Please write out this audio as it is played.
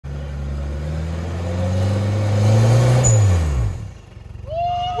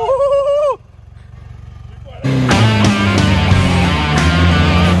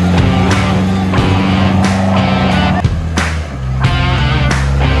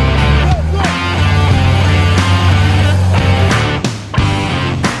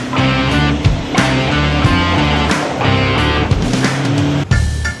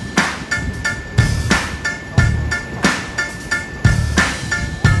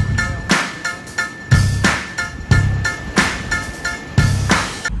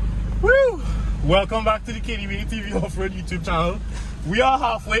Welcome back to the KDB TV Offroad YouTube channel. We are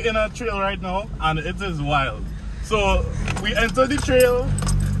halfway in a trail right now and it is wild. So we entered the trail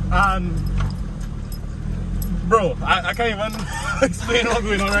and bro, I can't even explain what's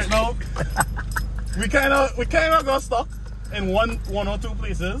going on right now. We kind of got stuck in one or two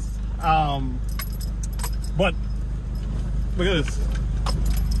places. But look at this.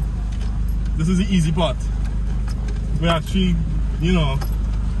 This is the easy part. We actually, you know,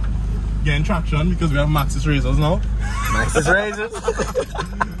 getting traction because we have Maxxis razors now. Maxxis razors.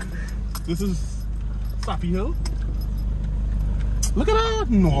 This is Sappy Hill. Look at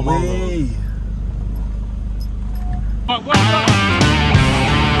that normal road.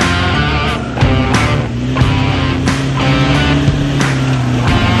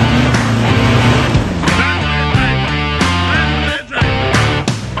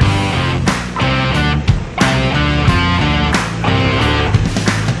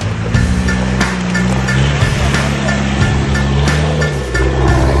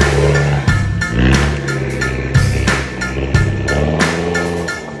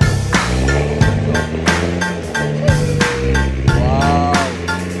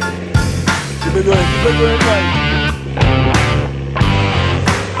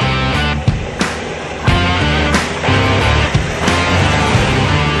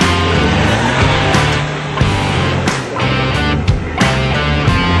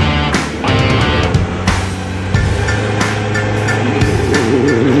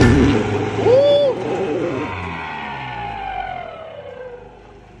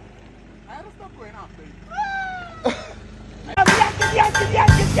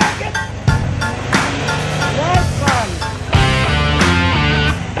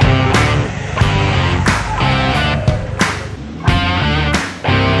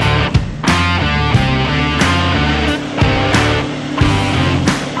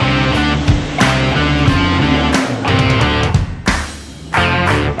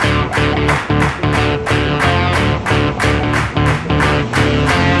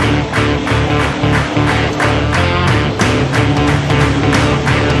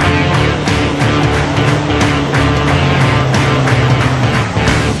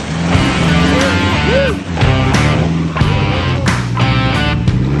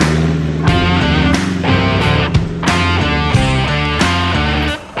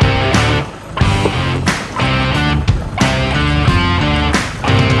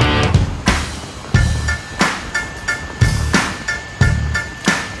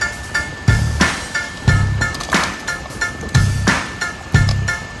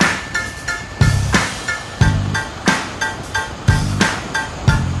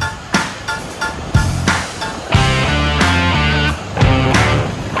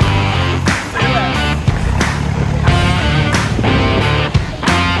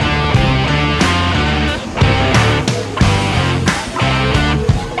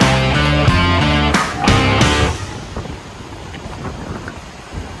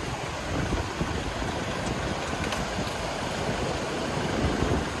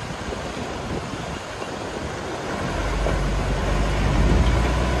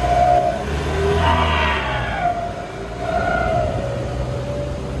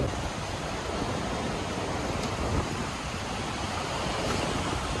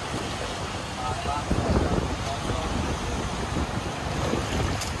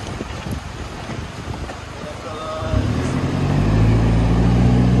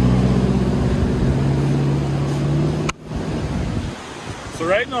 So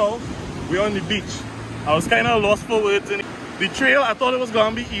right now, we're on the beach. I was kind of lost for words. In the trail, I thought it was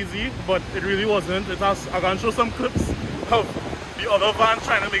going to be easy, but it really wasn't. I'm going to show some clips of the other van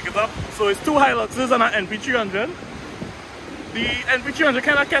trying to make it up. So it's two Hiluxes and an NP300. The NP300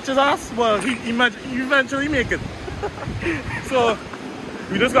 kind of catches us, but he eventually make it. So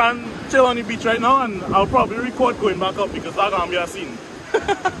we just going to chill on the beach right now, and I'll probably record going back up because that's going to be a scene.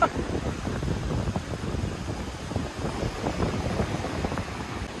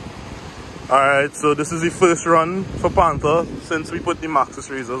 Alright, so this is the first run for Panther since we put the Maxxis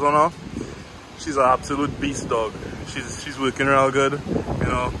razors on her. She's an absolute beast dog. She's working real good, you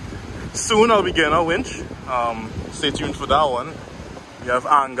know. Soon I'll be getting a winch. Stay tuned for that one. We have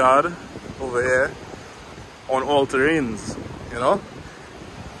Angad over here on all terrains, you know.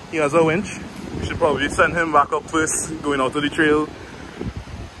 He has a winch. We should probably send him back up first, going out to the trail.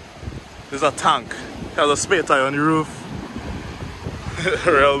 There's a tank. He has a spare tire on the roof.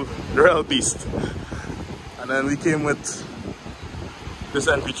 real beast. And then we came with this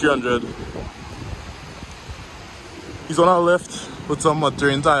NP300. He's on our left with some mud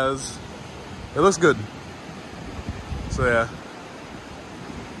terrain tires. It looks good. So yeah,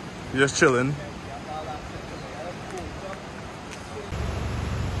 we're just chilling.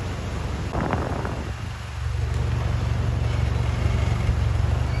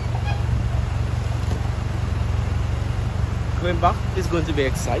 going back is going to be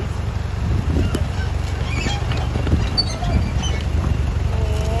exciting.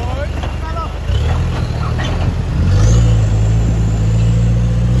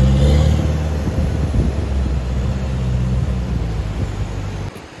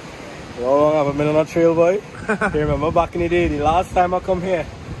 How long have I been on a trail, boy? You remember back in the day, the last time I come here,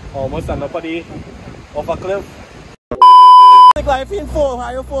 almost end up off a cliff. Like in fall,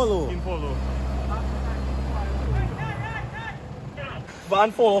 how you follow? In follow.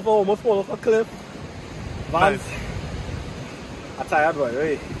 Van fall off, almost fall off a cliff. Van's Nice. a tired boy,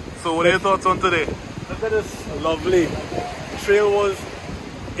 right? So what are your thoughts on today? Look at this, lovely. Trail was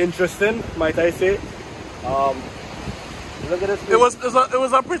interesting, might I say. Look at this. It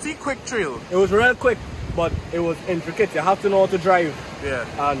was a pretty quick trail. It was real quick, but it was intricate. You have to know how to drive.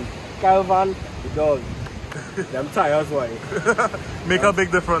 Yeah. And Calvan, the dog, them tires, boy. Make a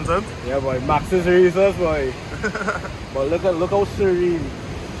big difference, huh? Yeah, boy. Maxxis razors, boy. But look how serene.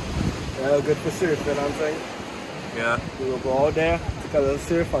 Yeah, good for surfing, I'm saying. Yeah. We'll go out there, take a little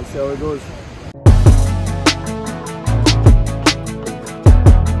surf and see how it goes.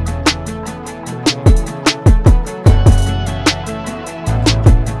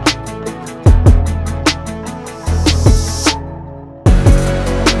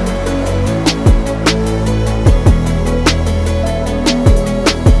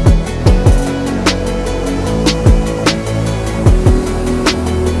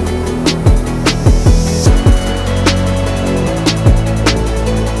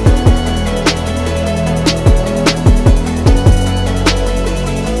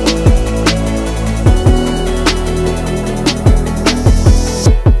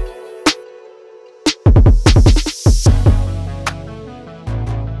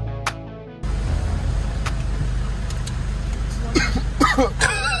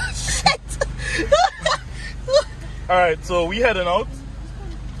 Alright, so we heading out.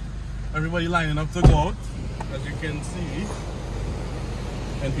 Everybody lining up to go out. As you can see.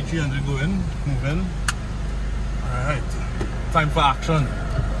 NP300 going, moving. Alright. Time for action.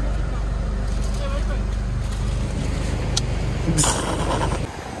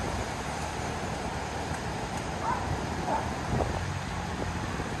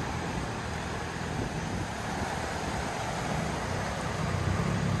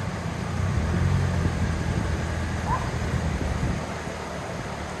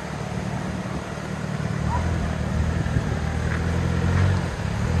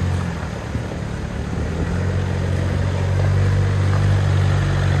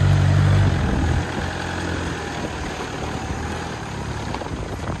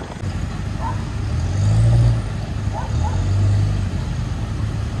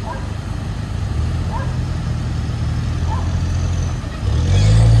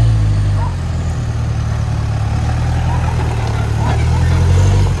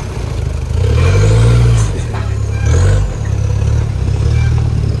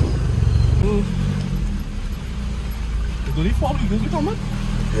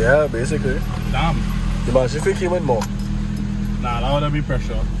 Yeah, basically. Damn. Imagine if it came in more. Nah, that would be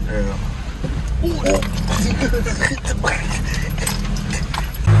pressure. Yeah.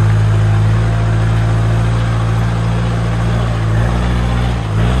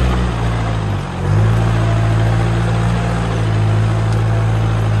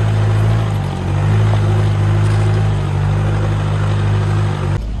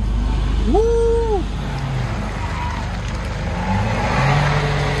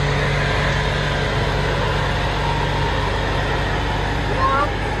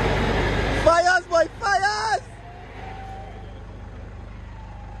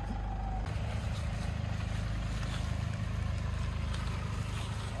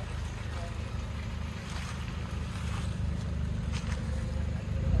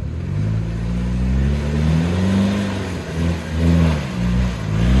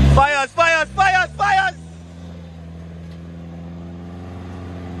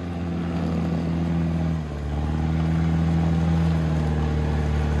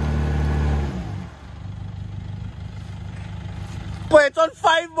 Boy, it's on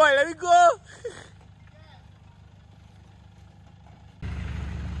 5, boy. Let me go.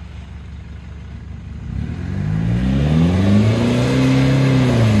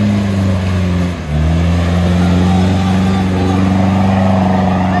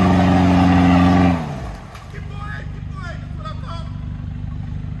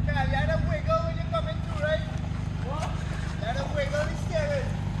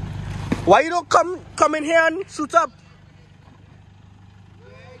 Why you don't come in here and shoot up?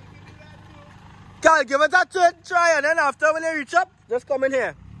 Carl, give it a try and then after when you reach up, just come in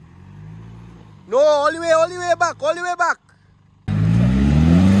here. No, all the way back, all the way back.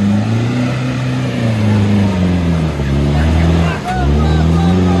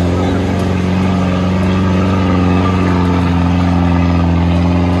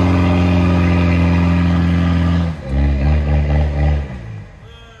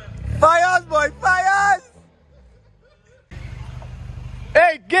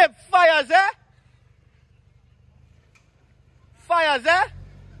 fires, eh?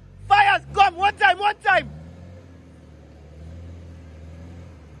 Fires, come, one time.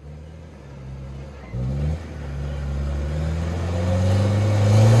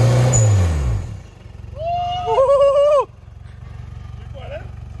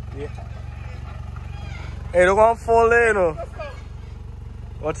 Yeah. Hey, don't go fall there, you know.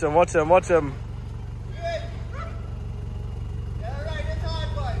 Watch him.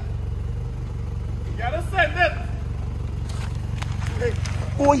 Gotta send it.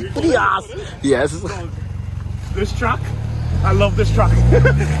 Boy, to the ass. Yes. This truck, I love this truck.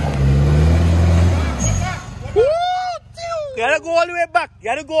 Woo! You gotta go all the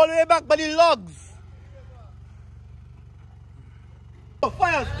way back by the logs. Oh,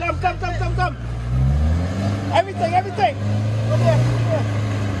 fires, come. Everything. Come here.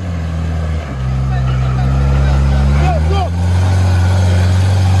 Go.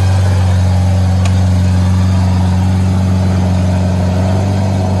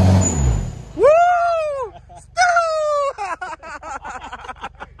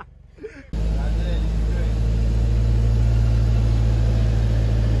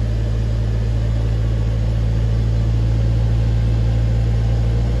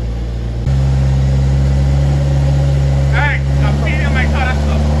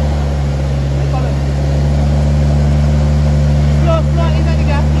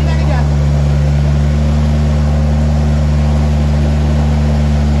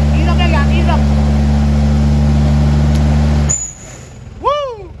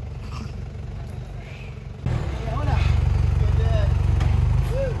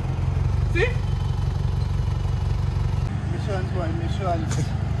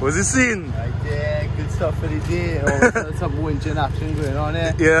 What's the scene? Right there, good stuff for the day. Oh, some winch in action going on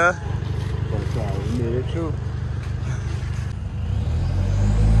there. Yeah. But we made it through.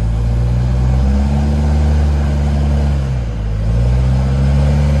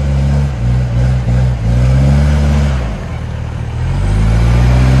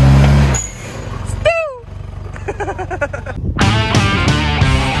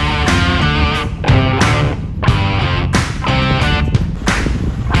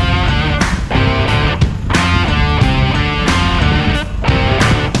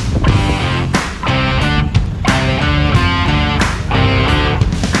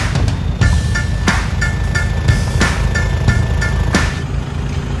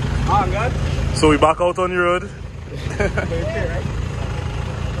 So we back out on the road.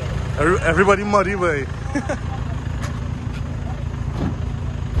 Everybody muddy, boy.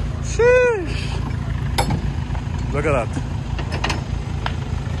 Sheesh. Look at that.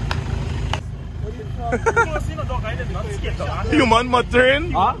 Human mud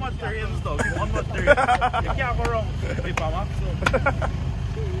terrain? Huh? Mud terrain stuff. Human mud terrain. You can't go wrong with Maxxis.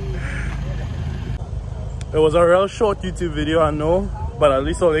 It was a real short YouTube video, I know, but at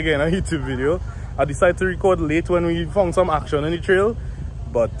least only getting a YouTube video. I decided to record late when we found some action in the trail,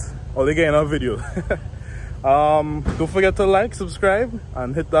 but only getting a video. Don't forget to like, subscribe,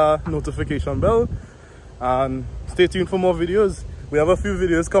 and hit the notification bell, and stay tuned for more videos. We have a few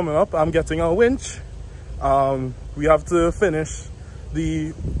videos coming up. I'm getting a winch. We have to finish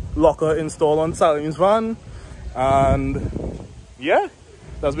the locker install on Salim's van, and yeah,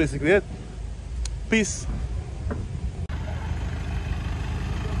 that's basically it. Peace.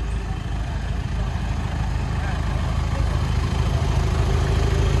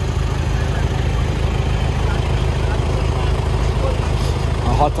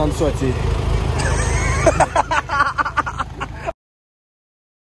 Hot and sweaty.